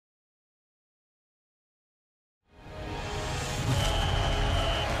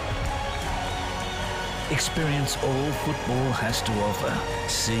Experience all football has to offer.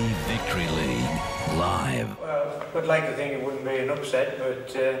 See Victory League live. Well, I'd like to think it wouldn't be an upset,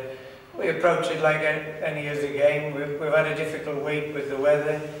 but we approach it like any other game. We've had a difficult week with the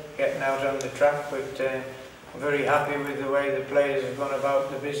weather, getting out on the track, but I'm very happy with the way the players have gone about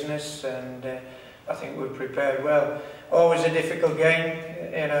the business, and I think we've prepared well. Always a difficult game,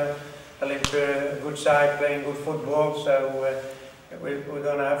 you know. Olympia, a good side playing good football, so we're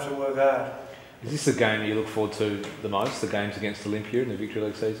going to have to work hard. Is this the game you look forward to the most, the games against Olympia in the Victory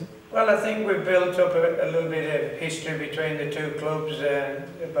League season? Well, I think we've built up a little bit of history between the two clubs,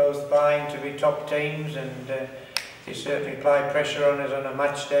 both vying to be top teams, and they certainly apply pressure on us on a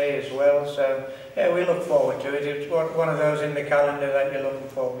match day as well. So, yeah, we look forward to it. It's one of those in the calendar that you're looking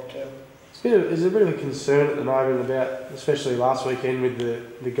forward to. There's a bit of a concern at the moment about, especially last weekend, with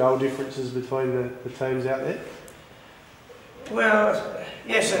the goal differences between the teams out there. Well,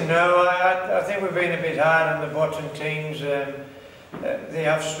 yes and no. I think we've been a bit hard on the bottom teams. They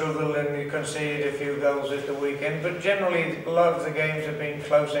have struggled and we conceded a few goals at the weekend, but generally a lot of the games have been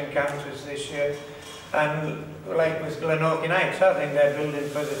close encounters this year. And like with Glenorchy Knights, I think they're building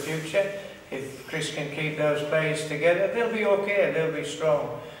for the future. If Chris can keep those players together, they'll be okay, they'll be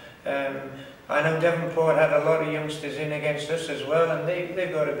strong. I know Devonport had a lot of youngsters in against us as well, and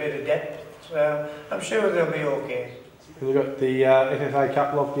they've got a bit of depth, so I'm sure they'll be okay. We've got the FFA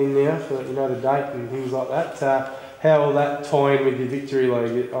Cup locked in now for the date and things like that. How will that tie in with your Victory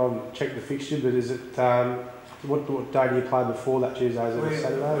League? I'll check the fixture, but is it what day do you play before that Tuesday? Is it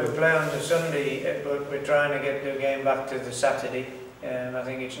Saturday? We play on the Sunday, but we're trying to get the game back to the Saturday. I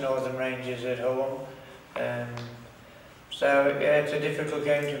think it's Northern Rangers at home. So yeah, it's a difficult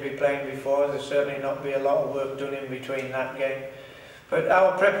game to be playing before. There'll certainly not be a lot of work done in between that game. But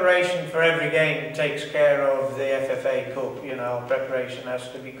our preparation for every game takes care of the FFA Cup. You know, our preparation has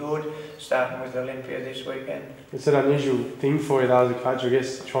to be good, starting with Olympia this weekend. It's an unusual thing for you though as a coach, I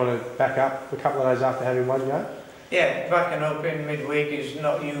guess, trying to back up a couple of days after having one game. Yeah, backing up in midweek is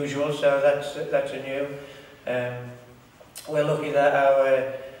not usual, so that's a new. We're lucky that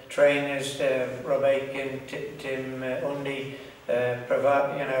our trainers, Rob Aiken, Tim Undy,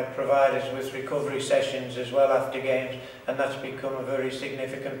 provide us with recovery sessions as well after games, and that's become a very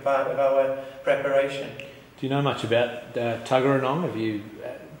significant part of our preparation. Do you know much about Tuggeranong? Have you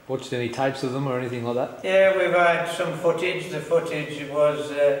watched any tapes of them or anything like that? Yeah, we've had some footage. The footage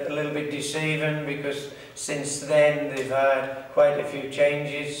was a little bit deceiving because since then they've had quite a few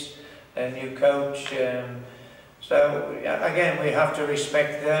changes, a new coach. So again, we have to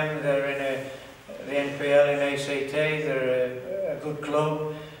respect them. They're in the NPL in ACT. They're a good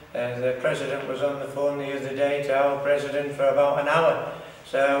club. The president was on the phone the other day to our president for about an hour,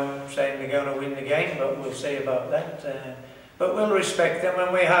 so saying they're going to win the game, but we'll see about that. But we'll respect them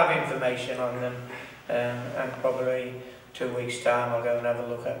when we have information on them, and probably 2 weeks' time I'll go and have a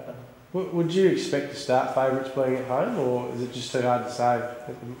look at them. Would you expect to start favourites playing at home, or is it just too hard to say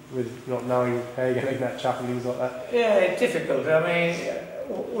with not knowing how you're going to match up and things like that? Yeah, it's difficult. I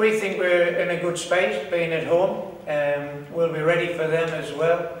mean, we think we're in a good space being at home, and we'll be ready for them as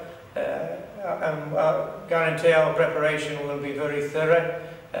well. I guarantee our preparation will be very thorough,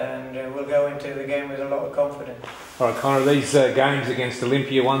 and we'll go into the game with a lot of confidence. All right, Connor, these games against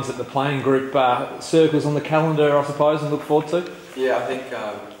Olympia, ones that the playing group circles on the calendar, I suppose, and look forward to? Yeah, I think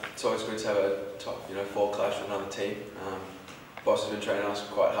it's always good to have a top, four clash with another team. Boss has been training us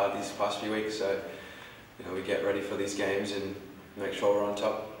quite hard these past few weeks, so we get ready for these games and make sure we're on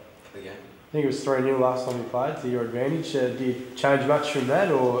top for the game. I think it was 3-0 last time we played, to your advantage. Do you change much from that,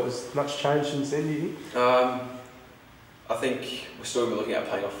 or has much changed since then, do you think? I think we're still going to be looking at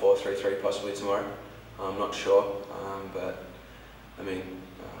playing a 4-3-3 possibly tomorrow. I'm not sure, but I mean,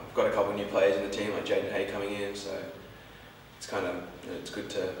 I've got a couple of new players in the team, like Jaden Hay coming in, so it's kind of, it's good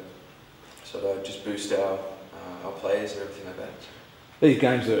to sort of just boost our players and everything like that. These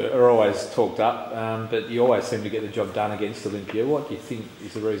games are always talked up, but you always seem to get the job done against Olympia. What do you think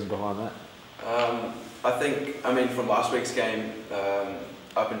is the reason behind that? I think, from last week's game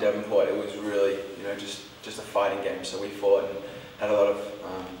up in Devonport, it was really, just a fighting game. So we fought and had a lot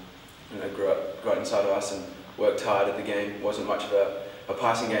of, got inside of us and worked hard at the game. It wasn't much of a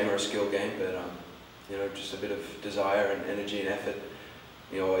passing game or a skill game, but just a bit of desire and energy and effort,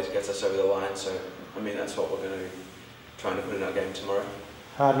 always gets us over the line. So that's what we're going to be trying to put in our game tomorrow.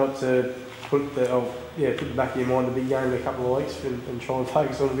 Hard not to put the back of your mind the big game in a couple of weeks and try and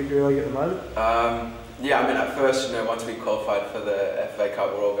focus on the Victory League at the moment. At first, once we qualified for the FA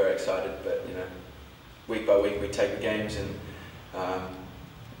Cup, we're all very excited. But week by week we take the games, and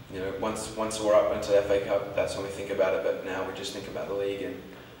once we're up into the FA Cup, that's when we think about it. But now we just think about the league and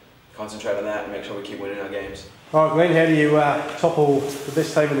concentrate on that and make sure we keep winning our games. All right, Glenn, how do you topple the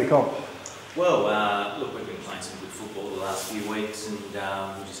best team in the comp? Well, look, we've been playing some good football the last few weeks, and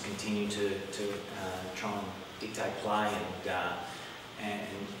we'll just continue to try and dictate play and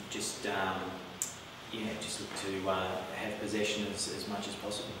just just look to have possession as much as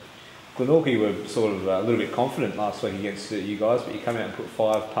possible. Glenorchy were sort of a little bit confident last week against you guys, but you come out and put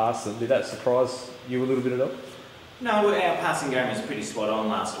 5 past them. Did that surprise you a little bit at all? No, our passing game was pretty spot on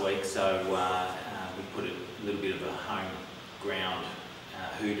last week, so we put a little bit of a home ground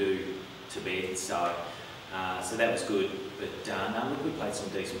hoodoo to bed, so that was good. But no, look, we played some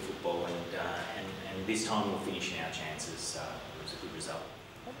decent football, and this time we're finishing our chances, so it was a good result.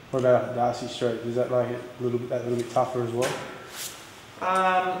 What about Darcy Street? Does that make it a little bit tougher as well?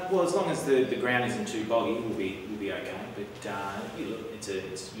 Well, as long as the ground isn't too boggy, we'll be okay. But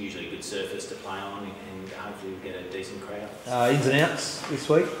it's usually a good surface to play on, and hopefully we'll get a decent crowd. Ins and outs this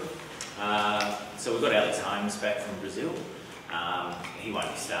week? So we've got Alex Holmes back from Brazil. He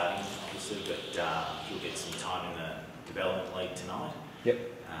won't be starting, obviously, but he'll get some time in the development league tonight. Yep.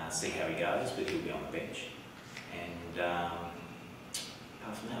 See how he goes, but he'll be on the bench. And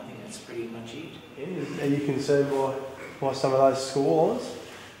apart from that, I think that's pretty much it. Yeah. Are you concerned by some of those score lines?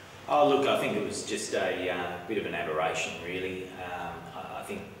 Oh, look, I think it was just a bit of an aberration, really. I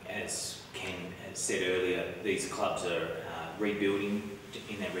think, as Ken has said earlier, these clubs are rebuilding,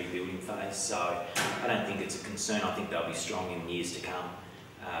 in their rebuilding phase, so I don't think it's a concern. I think they'll be strong in years to come,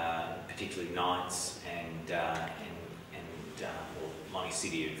 particularly Knights and Lonnie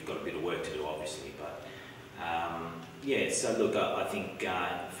City, who've got a bit of work to do, obviously. But yeah, so look, I think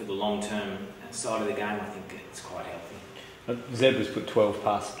for the long-term side of the game, I think it's quite healthy. Zebras put 12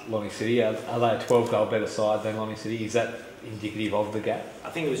 past Lonnie City. Are they a 12-goal better side than Lonnie City? Is that indicative of the gap? I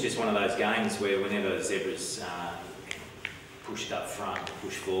think it was just one of those games where whenever Zebras pushed up front,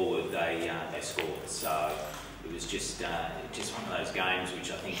 pushed forward, they scored. So it was just one of those games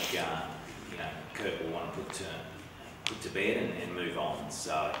which I think Kurt will want to put to bed and move on.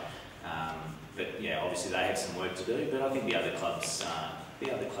 So, but yeah, obviously they have some work to do. But I think the other clubs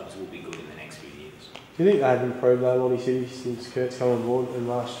will be good in the next few years. Do you think they've improved though, Lonnie City, since Kurt's come on board in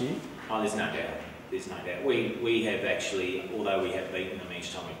last year? Oh, there's no doubt. There's no doubt. We have actually, although we have beaten them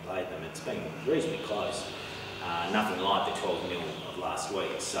each time we've played them, it's been reasonably close. Nothing like the 12-0 of last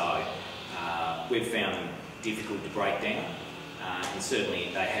week. So we've found them difficult to break down, and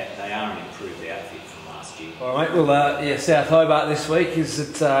certainly they are an improved outfit from last year. All right, well, South Hobart this week. Is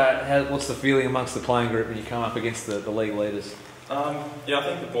it? What's the feeling amongst the playing group when you come up against the league leaders? Yeah, I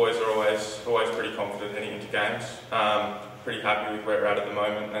think the boys are always pretty confident heading into games. Pretty happy with where we're at the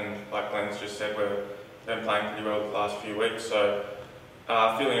moment, and like Glenn's just said, we've been playing pretty well the last few weeks. So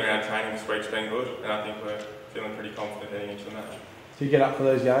feeling around training this week's been good, and I think we're feeling pretty confident heading into the match. Do you get up for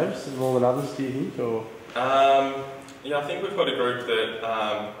those games more than others, do you think? Or yeah, I think we've got a group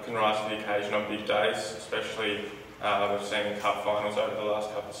that can rise to the occasion on big days, especially we've seen in cup finals over the last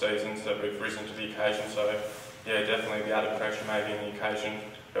couple of seasons that we've risen to the occasion. So yeah, definitely the added pressure maybe in the occasion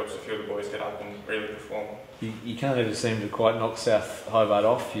helps a few of the boys get up and really perform. You can't ever seem to quite knock South Hobart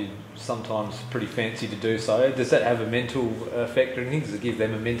off. You're sometimes pretty fancy to do so. Does that have a mental effect or anything? Does it give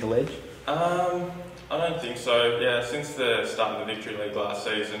them a mental edge? I don't think so. Yeah, since the start of the Victory League last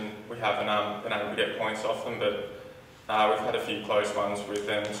season, we haven't been able to get points off them, but we've had a few close ones with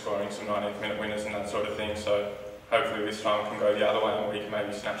them scoring some 90th minute winners and that sort of thing. So hopefully this time can go the other way and we can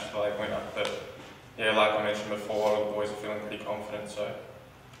maybe snatch the late winner. But yeah, like I mentioned before, all the boys are feeling pretty confident, so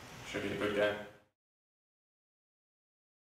should be a good game.